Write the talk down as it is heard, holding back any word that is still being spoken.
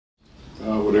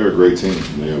Well, they're a great team.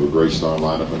 They have a great starting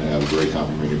lineup, and they have great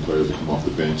complementary players that come off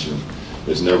the bench. And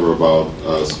it's never about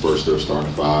us versus their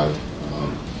starting five.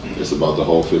 It's about the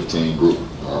whole 15 group,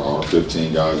 our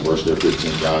 15 guys versus their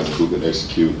 15 guys, and who can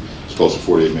execute as close to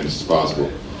 48 minutes as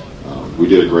possible. We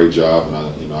did a great job,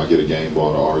 and I get a game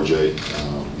ball to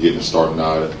RJ, getting the starting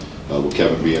out with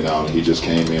Kevin being out. He just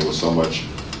came in with so much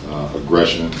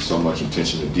aggression, so much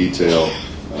attention to detail.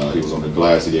 He was on the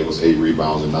glass. He gave us 8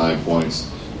 rebounds and 9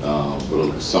 points.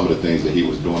 But some of the things that he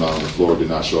was doing out on the floor did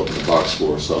not show up in the box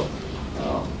score. So,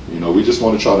 we just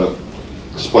want to try to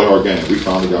just play our game. We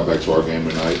finally got back to our game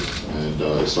tonight, and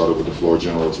it started with the floor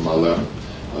general to my left.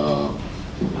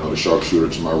 The sharpshooter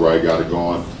to my right got it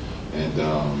going, and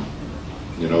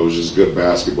it was just good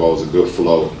basketball. It was a good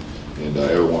flow, and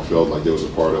everyone felt like they was a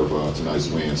part of tonight's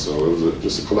win. So it was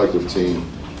just a collective team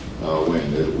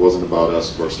win. It wasn't about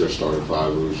us versus their starting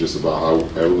five. It was just about how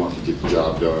everyone can get the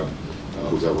job done,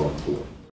 who's ever on the floor.